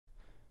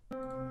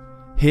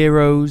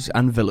Heroes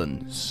and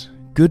villains,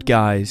 good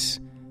guys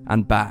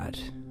and bad.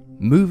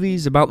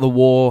 Movies about the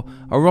war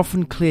are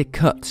often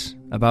clear-cut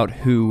about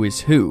who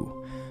is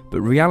who, but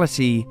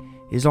reality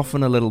is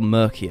often a little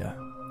murkier.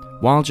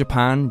 While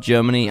Japan,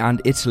 Germany and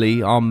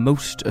Italy are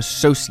most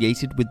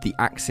associated with the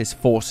Axis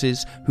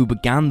forces who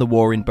began the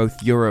war in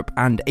both Europe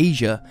and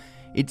Asia,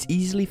 it's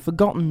easily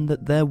forgotten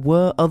that there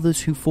were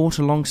others who fought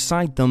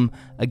alongside them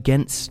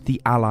against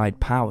the Allied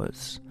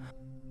powers.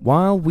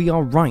 While we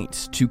are right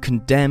to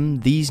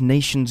condemn these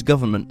nations'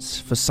 governments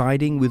for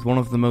siding with one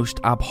of the most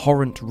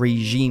abhorrent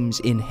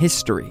regimes in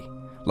history,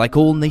 like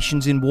all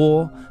nations in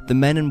war, the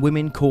men and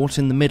women caught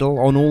in the middle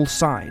on all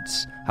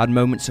sides had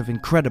moments of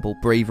incredible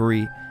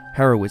bravery,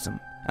 heroism,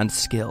 and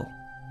skill.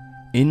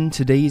 In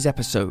today's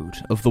episode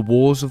of the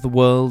Wars of the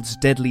World's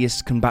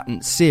Deadliest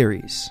Combatants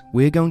series,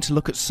 we're going to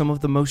look at some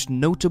of the most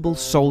notable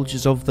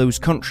soldiers of those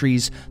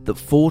countries that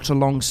fought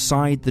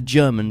alongside the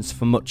Germans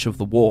for much of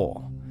the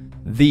war.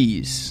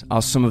 These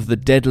are some of the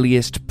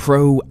deadliest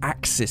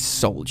pro-Axis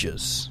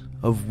soldiers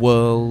of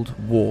World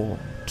War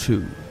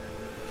II.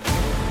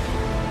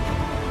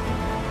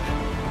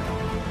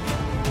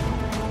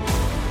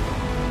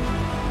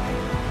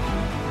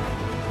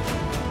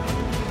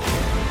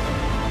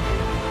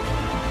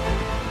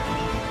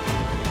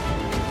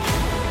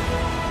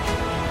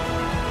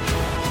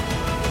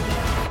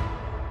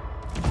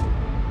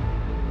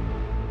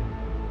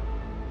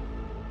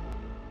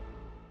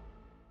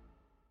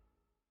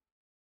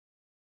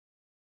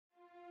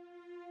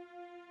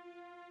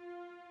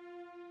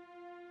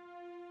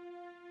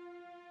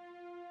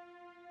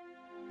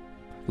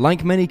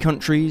 Like many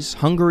countries,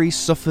 Hungary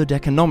suffered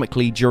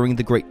economically during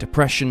the Great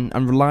Depression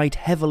and relied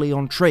heavily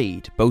on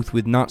trade, both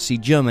with Nazi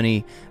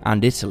Germany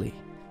and Italy.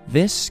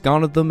 This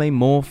garnered them a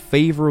more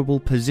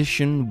favourable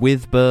position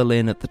with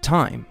Berlin at the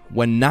time,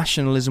 when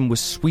nationalism was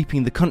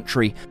sweeping the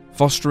country,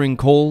 fostering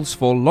calls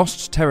for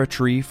lost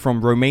territory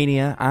from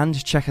Romania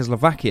and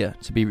Czechoslovakia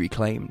to be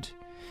reclaimed.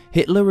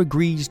 Hitler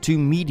agreed to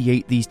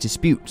mediate these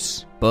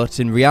disputes,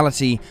 but in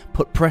reality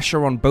put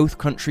pressure on both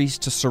countries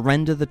to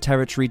surrender the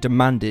territory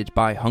demanded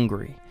by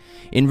Hungary.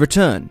 In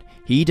return,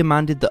 he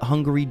demanded that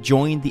Hungary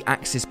join the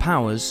Axis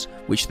powers,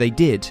 which they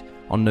did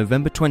on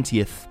November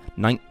 20th,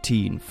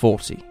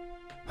 1940.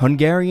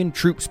 Hungarian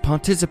troops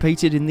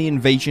participated in the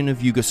invasion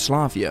of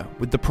Yugoslavia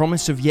with the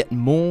promise of yet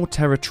more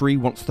territory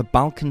once the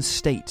Balkan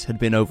state had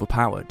been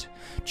overpowered.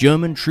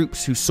 German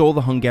troops who saw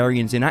the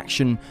Hungarians in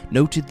action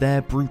noted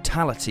their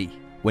brutality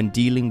when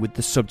dealing with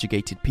the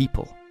subjugated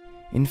people.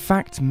 In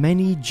fact,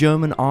 many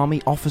German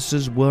army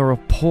officers were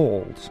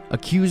appalled,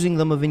 accusing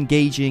them of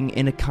engaging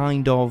in a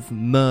kind of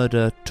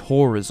murder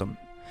tourism.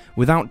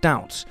 Without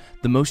doubt,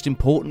 the most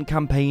important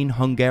campaign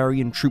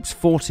Hungarian troops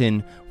fought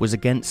in was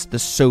against the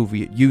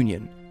Soviet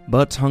Union,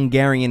 but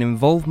Hungarian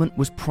involvement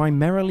was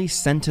primarily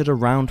centered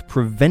around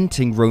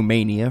preventing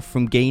Romania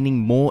from gaining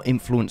more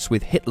influence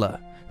with Hitler,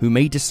 who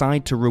may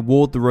decide to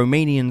reward the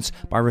Romanians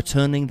by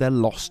returning their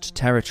lost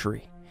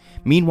territory.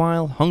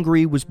 Meanwhile,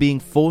 Hungary was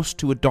being forced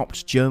to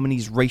adopt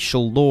Germany's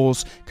racial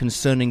laws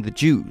concerning the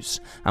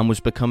Jews and was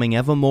becoming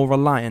ever more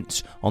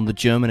reliant on the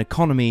German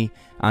economy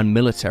and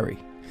military.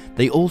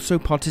 They also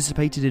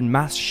participated in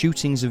mass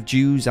shootings of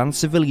Jews and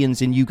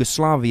civilians in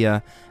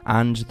Yugoslavia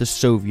and the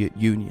Soviet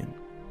Union.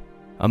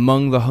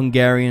 Among the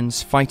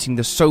Hungarians fighting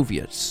the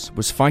Soviets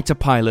was fighter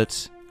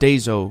pilot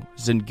Deso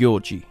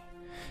Szent-Györgyi.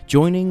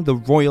 Joining the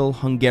Royal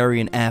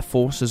Hungarian Air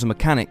Force as a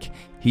mechanic,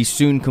 he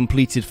soon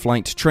completed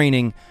flight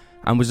training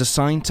and was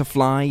assigned to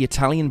fly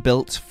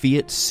Italian-built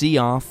Fiat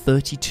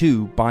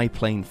CR-32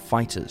 biplane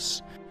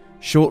fighters.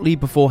 Shortly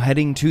before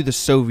heading to the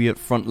Soviet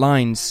front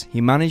lines, he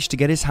managed to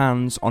get his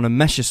hands on a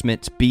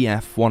Messerschmitt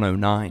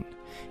Bf-109.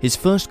 His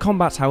first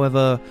combat,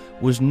 however,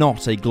 was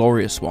not a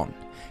glorious one.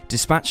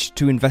 Dispatched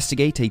to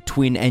investigate a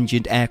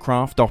twin-engined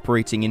aircraft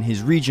operating in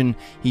his region,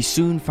 he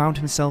soon found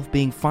himself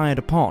being fired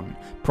upon,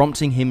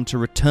 prompting him to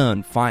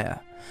return fire.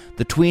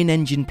 The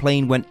twin-engine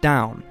plane went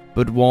down,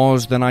 but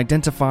was then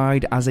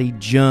identified as a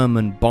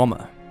German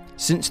bomber.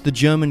 Since the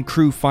German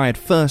crew fired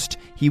first,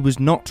 he was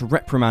not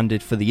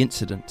reprimanded for the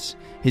incident.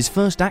 His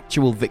first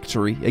actual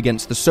victory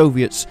against the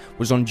Soviets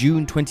was on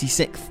June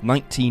 26,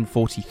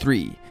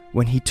 1943,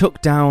 when he took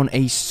down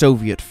a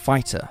Soviet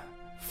fighter.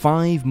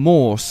 5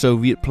 more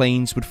Soviet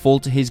planes would fall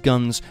to his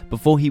guns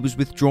before he was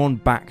withdrawn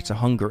back to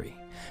Hungary.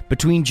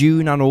 Between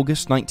June and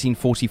August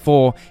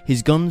 1944,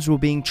 his guns were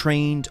being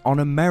trained on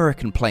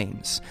American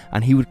planes,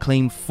 and he would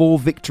claim 4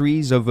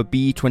 victories over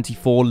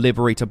B-24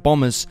 Liberator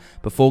bombers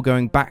before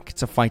going back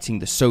to fighting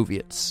the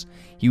Soviets.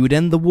 He would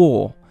end the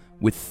war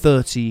with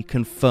 30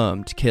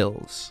 confirmed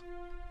kills.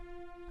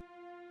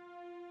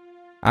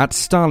 At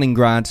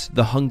Stalingrad,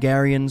 the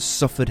Hungarians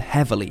suffered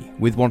heavily,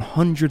 with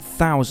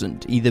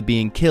 100,000 either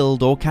being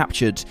killed or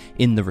captured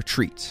in the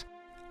retreat.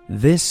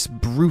 This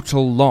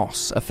brutal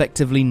loss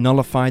effectively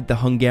nullified the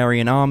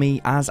Hungarian army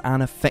as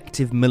an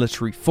effective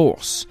military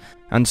force,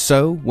 and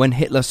so, when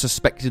Hitler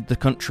suspected the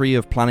country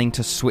of planning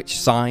to switch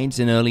sides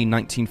in early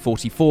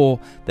 1944,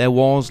 there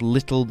was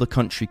little the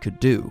country could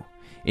do.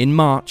 In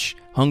March,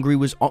 Hungary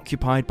was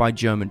occupied by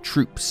German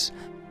troops.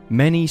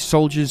 Many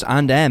soldiers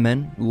and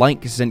airmen,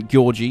 like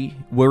Szent-Györgyi,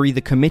 were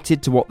either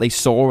committed to what they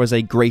saw as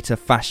a greater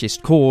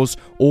fascist cause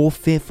or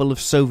fearful of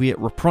Soviet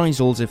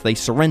reprisals if they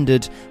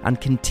surrendered and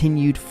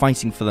continued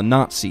fighting for the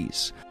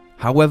Nazis.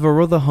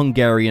 However, other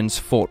Hungarians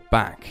fought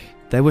back.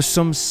 There were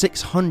some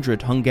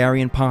 600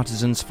 Hungarian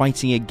partisans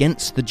fighting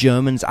against the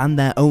Germans and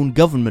their own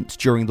government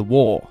during the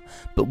war,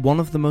 but one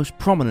of the most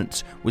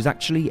prominent was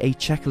actually a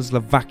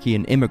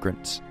Czechoslovakian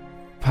immigrant.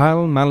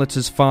 Pavel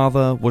Malata's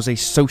father was a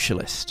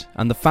socialist,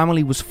 and the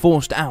family was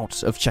forced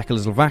out of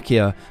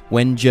Czechoslovakia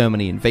when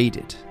Germany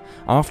invaded.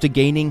 After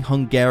gaining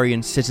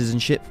Hungarian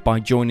citizenship by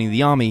joining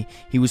the army,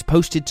 he was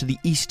posted to the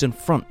Eastern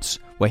Front,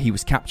 where he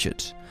was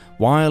captured.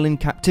 While in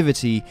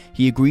captivity,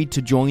 he agreed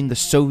to join the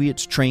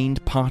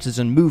Soviet-trained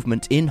partisan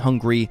movement in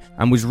Hungary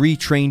and was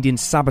retrained in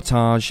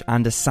sabotage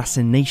and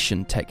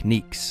assassination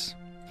techniques.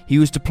 He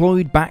was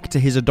deployed back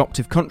to his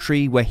adoptive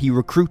country where he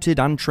recruited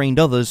and trained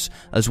others,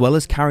 as well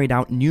as carried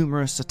out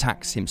numerous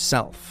attacks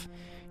himself.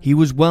 He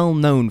was well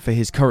known for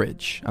his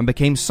courage and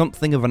became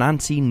something of an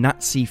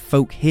anti-Nazi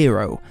folk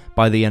hero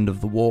by the end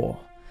of the war.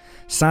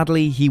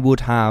 Sadly, he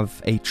would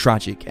have a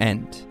tragic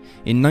end.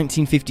 In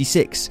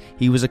 1956,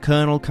 he was a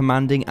colonel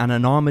commanding an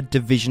unarmoured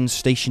division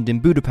stationed in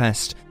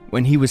Budapest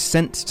when he was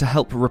sent to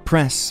help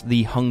repress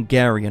the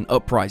Hungarian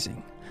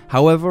uprising.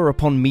 However,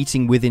 upon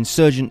meeting with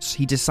insurgents,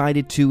 he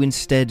decided to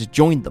instead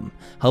join them,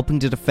 helping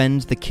to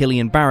defend the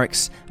Kilian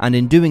barracks, and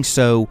in doing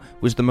so,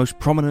 was the most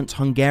prominent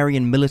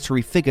Hungarian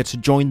military figure to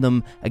join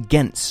them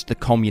against the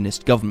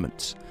communist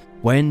government.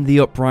 When the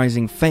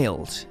uprising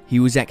failed,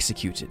 he was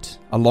executed,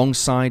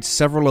 alongside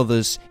several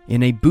others,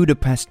 in a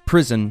Budapest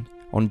prison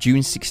on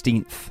June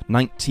 16,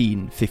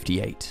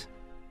 1958.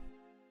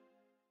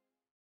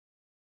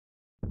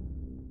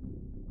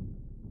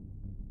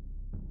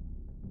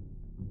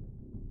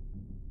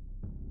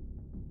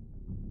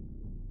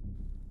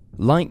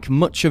 Like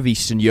much of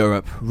Eastern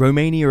Europe,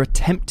 Romania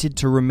attempted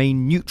to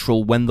remain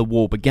neutral when the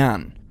war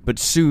began, but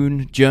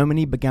soon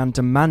Germany began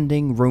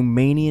demanding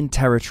Romanian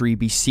territory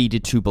be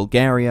ceded to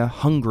Bulgaria,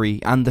 Hungary,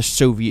 and the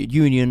Soviet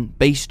Union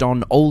based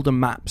on older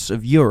maps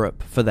of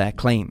Europe for their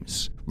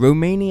claims.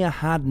 Romania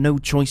had no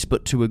choice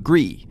but to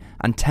agree,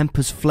 and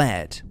tempers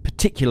flared,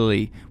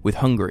 particularly with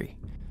Hungary.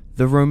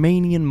 The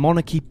Romanian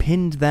monarchy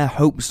pinned their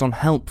hopes on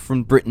help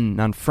from Britain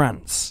and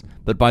France,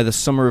 but by the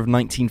summer of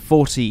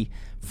 1940,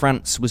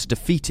 France was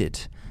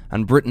defeated,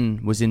 and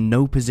Britain was in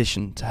no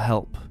position to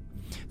help.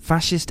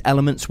 Fascist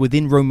elements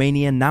within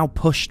Romania now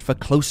pushed for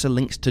closer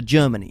links to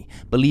Germany,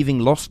 believing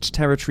lost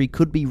territory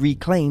could be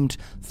reclaimed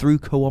through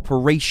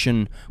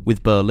cooperation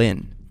with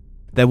Berlin.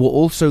 There were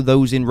also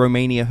those in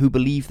Romania who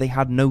believed they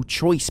had no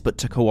choice but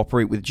to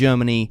cooperate with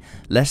Germany,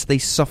 lest they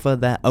suffer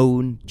their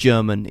own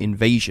German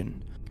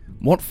invasion.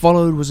 What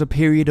followed was a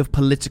period of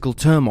political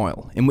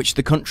turmoil, in which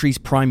the country's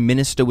prime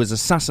minister was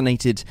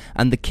assassinated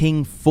and the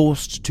king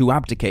forced to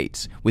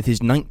abdicate, with his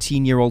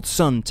 19-year-old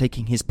son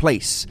taking his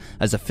place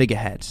as a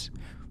figurehead.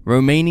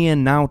 Romania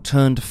now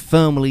turned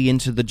firmly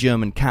into the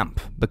German camp,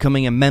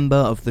 becoming a member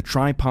of the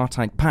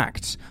Tripartite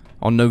Pact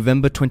on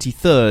November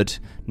 23,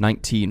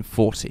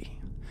 1940.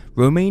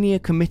 Romania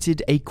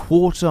committed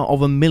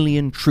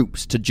 250,000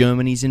 troops to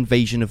Germany's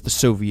invasion of the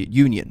Soviet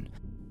Union.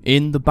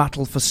 In the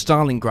Battle for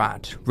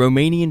Stalingrad,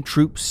 Romanian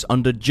troops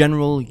under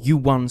General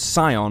Ioan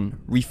Sion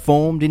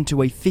reformed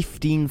into a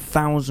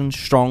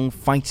 15,000-strong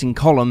fighting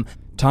column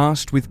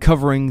tasked with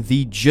covering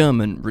the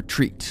German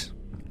retreat.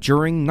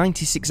 During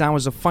 96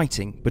 hours of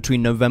fighting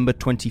between November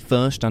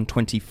 21st and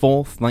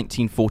 24th,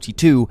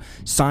 1942,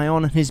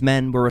 Sion and his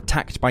men were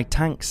attacked by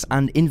tanks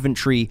and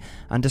infantry,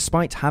 and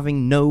despite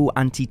having no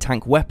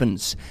anti-tank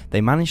weapons,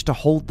 they managed to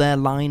hold their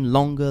line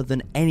longer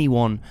than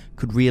anyone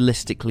could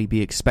realistically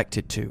be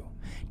expected to.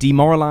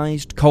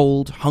 Demoralized,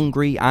 cold,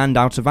 hungry, and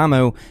out of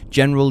ammo,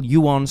 General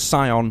Ioan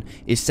Sion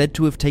is said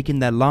to have taken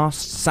their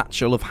last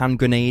satchel of hand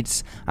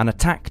grenades and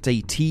attacked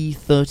a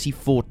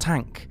T-34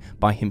 tank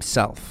by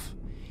himself.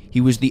 He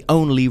was the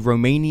only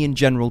Romanian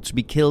general to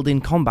be killed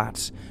in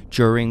combat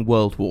during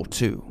World War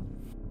II.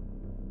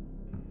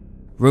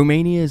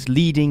 Romania's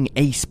leading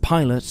ace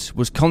pilot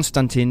was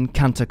Constantin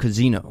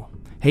Cantacuzino.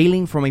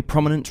 Hailing from a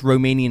prominent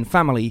Romanian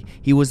family,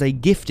 he was a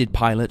gifted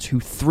pilot who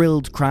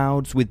thrilled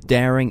crowds with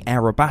daring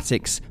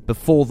aerobatics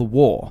before the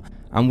war,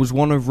 and was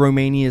one of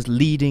Romania's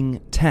leading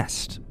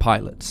test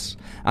pilots.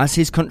 As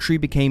his country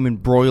became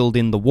embroiled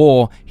in the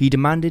war, he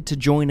demanded to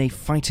join a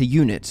fighter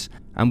unit,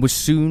 and was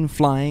soon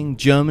flying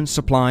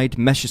German-supplied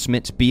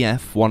Messerschmitt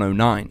Bf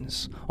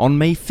 109s. On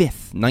May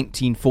 5th,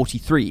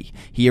 1943,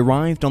 he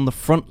arrived on the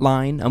front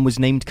line and was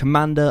named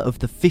commander of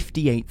the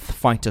 58th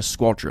Fighter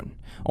Squadron.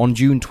 On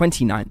June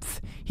 29th,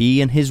 he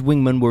and his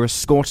wingman were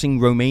escorting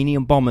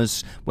Romanian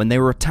bombers when they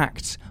were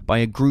attacked by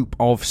a group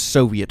of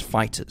Soviet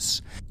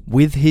fighters.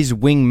 With his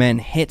wingmen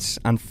hit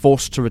and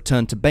forced to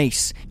return to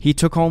base, he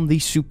took on the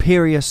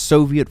superior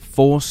Soviet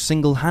force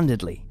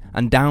single-handedly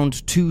and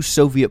downed 2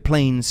 Soviet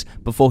planes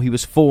before he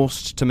was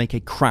forced to make a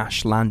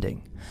crash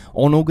landing.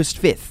 On August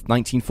 5th,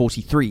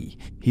 1943,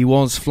 he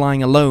was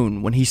flying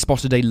alone when he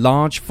spotted a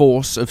large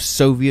force of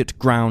Soviet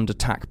ground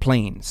attack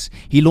planes.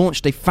 He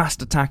launched a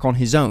fast attack on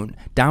his own,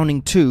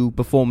 downing 2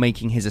 before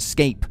making his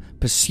escape,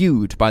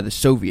 pursued by the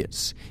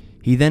Soviets.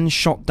 He then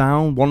shot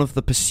down one of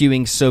the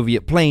pursuing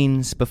Soviet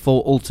planes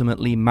before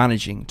ultimately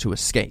managing to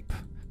escape.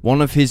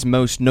 One of his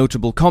most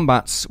notable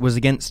combats was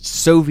against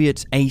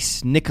Soviet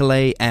ace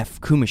Nikolai F.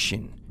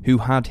 Kumashin, who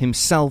had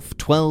himself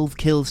 12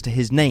 kills to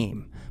his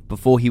name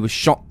before he was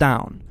shot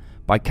down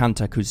by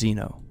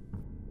Cantacuzino.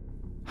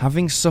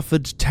 Having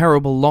suffered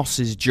terrible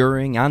losses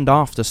during and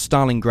after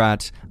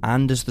Stalingrad,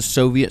 and as the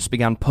Soviets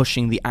began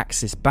pushing the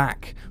Axis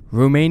back,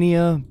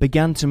 Romania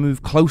began to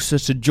move closer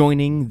to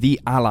joining the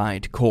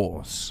Allied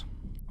cause.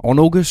 On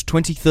August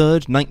 23,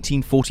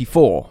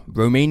 1944,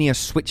 Romania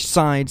switched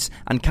sides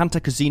and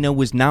Cantacuzino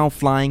was now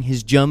flying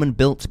his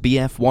German-built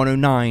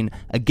Bf-109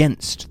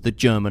 against the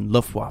German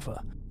Luftwaffe.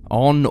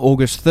 On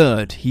August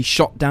 3rd, he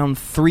shot down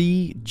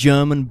 3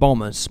 German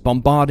bombers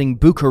bombarding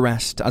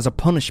Bucharest as a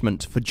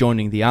punishment for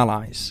joining the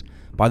Allies.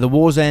 By the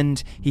war's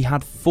end, he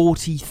had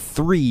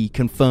 43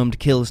 confirmed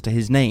kills to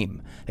his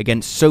name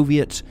against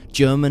Soviet,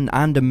 German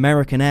and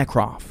American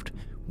aircraft,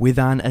 with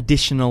an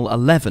additional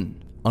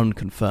 11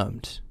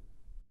 unconfirmed.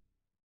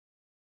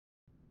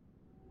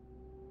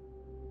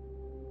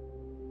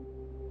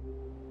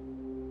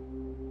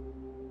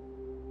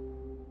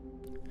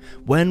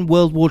 When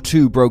World War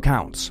II broke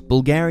out,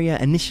 Bulgaria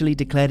initially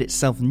declared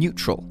itself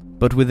neutral,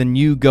 but with a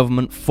new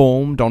government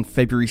formed on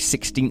February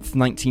 16,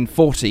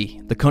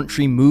 1940, the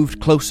country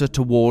moved closer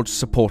towards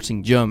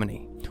supporting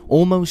Germany.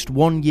 Almost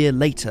 1 year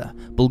later,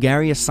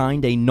 Bulgaria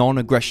signed a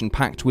non-aggression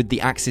pact with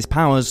the Axis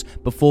powers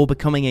before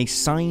becoming a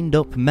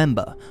signed-up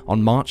member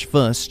on March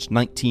 1,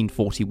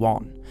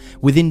 1941.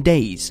 Within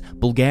days,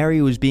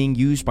 Bulgaria was being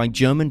used by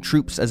German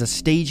troops as a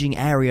staging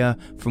area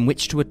from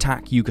which to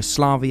attack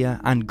Yugoslavia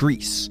and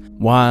Greece,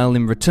 while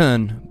in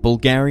return,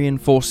 Bulgarian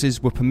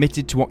forces were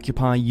permitted to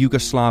occupy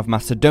Yugoslav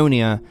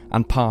Macedonia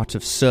and part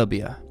of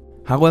Serbia.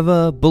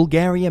 However,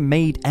 Bulgaria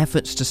made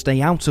efforts to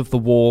stay out of the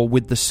war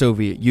with the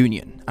Soviet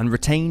Union and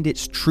retained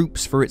its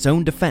troops for its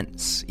own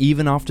defense,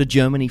 even after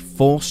Germany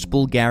forced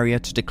Bulgaria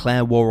to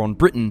declare war on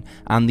Britain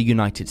and the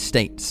United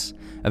States.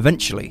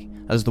 Eventually,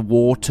 as the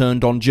war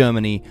turned on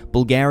Germany,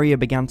 Bulgaria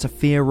began to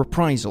fear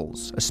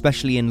reprisals,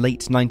 especially in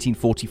late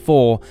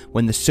 1944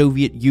 when the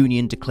Soviet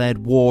Union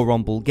declared war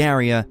on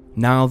Bulgaria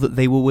now that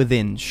they were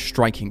within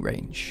striking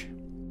range.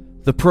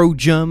 The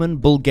pro-German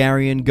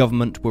Bulgarian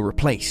government were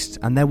replaced,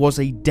 and there was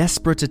a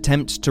desperate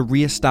attempt to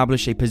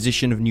re-establish a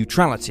position of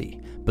neutrality,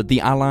 but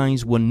the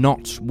Allies were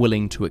not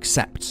willing to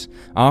accept.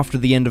 After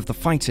the end of the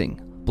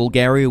fighting,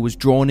 Bulgaria was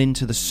drawn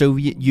into the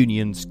Soviet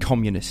Union's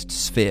communist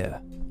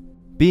sphere.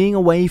 Being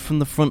away from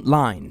the front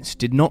lines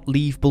did not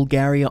leave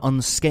Bulgaria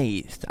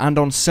unscathed, and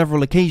on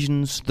several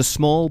occasions, the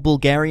small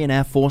Bulgarian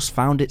Air Force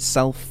found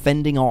itself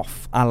fending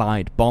off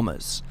Allied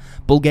bombers.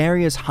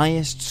 Bulgaria's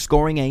highest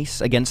scoring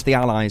ace against the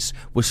Allies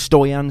was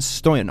Stoyan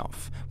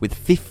Stoyanov, with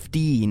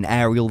 15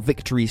 aerial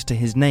victories to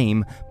his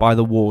name by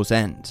the war's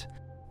end.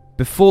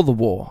 Before the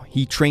war,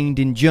 he trained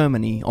in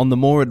Germany on the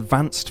more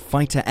advanced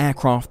fighter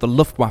aircraft the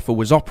Luftwaffe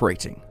was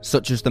operating,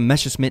 such as the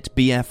Messerschmitt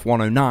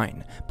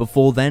Bf-109,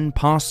 before then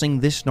passing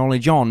this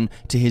knowledge on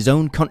to his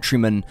own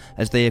countrymen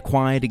as they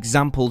acquired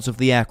examples of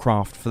the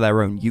aircraft for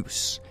their own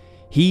use.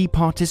 He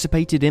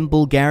participated in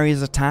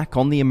Bulgaria's attack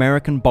on the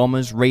American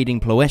bombers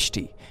raiding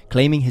Ploeshti,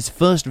 claiming his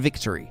first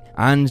victory,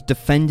 and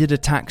defended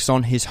attacks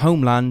on his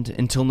homeland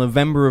until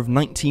November of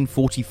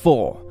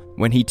 1944,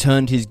 when he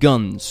turned his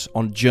guns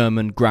on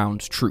German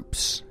ground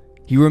troops.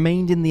 He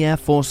remained in the Air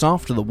Force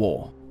after the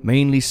war,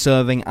 mainly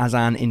serving as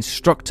an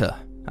instructor,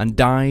 and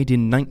died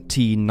in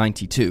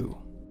 1992.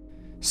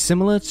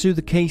 Similar to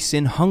the case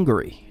in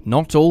Hungary,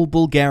 not all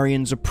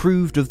Bulgarians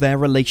approved of their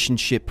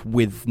relationship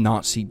with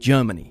Nazi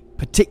Germany,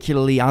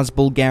 particularly as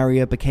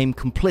Bulgaria became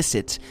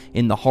complicit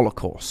in the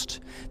Holocaust.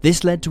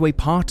 This led to a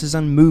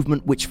partisan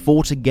movement which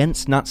fought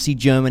against Nazi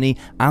Germany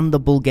and the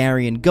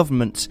Bulgarian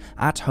government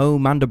at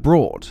home and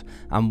abroad,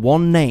 and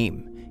one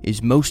name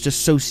is most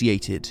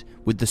associated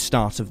with the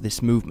start of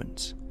this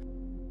movement.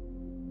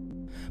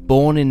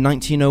 Born in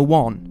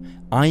 1901,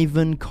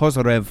 Ivan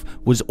Kozyrev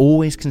was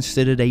always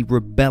considered a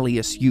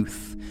rebellious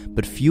youth,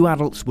 but few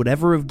adults would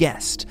ever have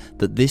guessed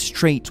that this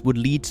trait would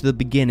lead to the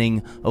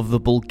beginning of the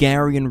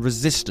Bulgarian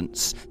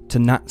resistance to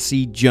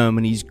Nazi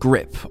Germany's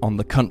grip on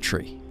the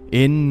country.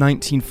 In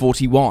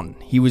 1941,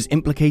 he was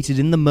implicated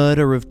in the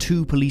murder of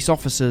 2 police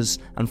officers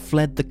and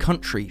fled the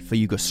country for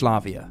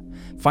Yugoslavia.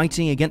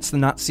 Fighting against the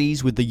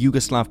Nazis with the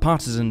Yugoslav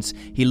partisans,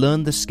 he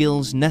learned the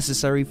skills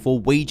necessary for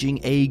waging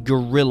a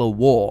guerrilla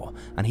war,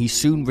 and he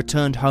soon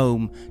returned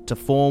home to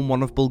form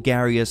one of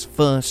Bulgaria's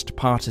first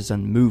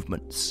partisan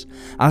movements.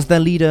 As their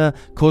leader,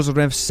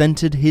 Kozyrev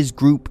centered his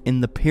group in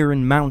the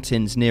Pirin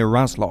Mountains near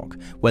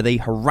Razlog, where they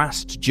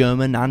harassed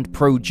German and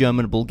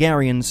pro-German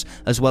Bulgarians,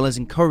 as well as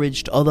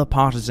encouraged other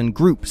partisan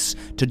groups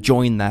to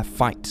join their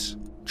fight.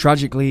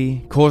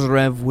 Tragically,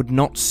 Kozyrev would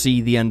not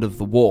see the end of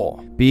the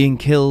war, being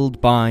killed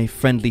by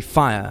friendly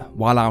fire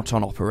while out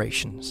on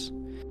operations.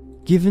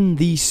 Given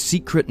the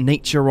secret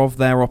nature of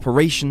their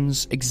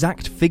operations,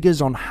 exact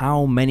figures on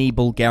how many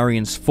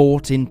Bulgarians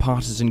fought in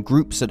partisan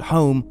groups at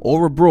home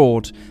or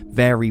abroad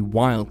vary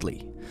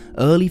wildly.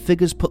 Early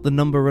figures put the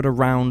number at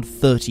around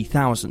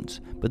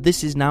 30,000, but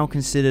this is now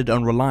considered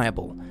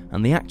unreliable,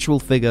 and the actual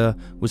figure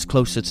was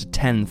closer to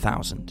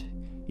 10,000.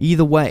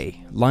 Either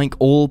way, like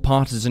all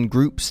partisan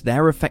groups,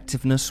 their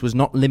effectiveness was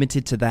not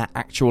limited to their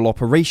actual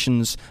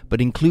operations, but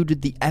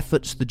included the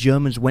efforts the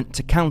Germans went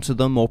to counter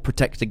them or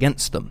protect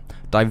against them,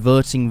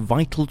 diverting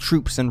vital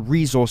troops and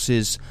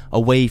resources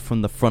away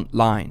from the front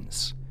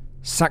lines,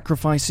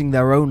 sacrificing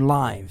their own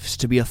lives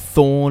to be a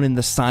thorn in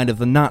the side of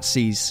the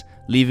Nazis,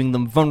 leaving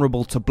them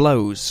vulnerable to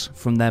blows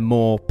from their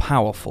more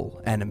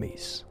powerful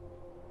enemies.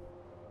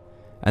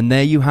 And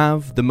there you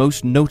have the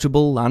most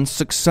notable and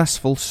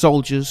successful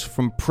soldiers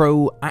from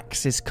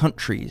pro-Axis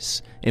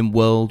countries in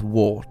World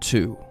War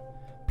II.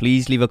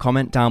 Please leave a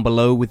comment down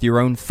below with your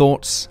own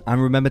thoughts,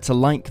 and remember to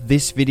like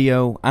this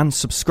video and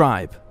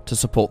subscribe to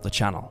support the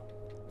channel.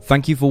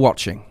 Thank you for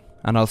watching,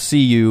 and I'll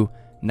see you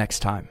next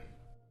time.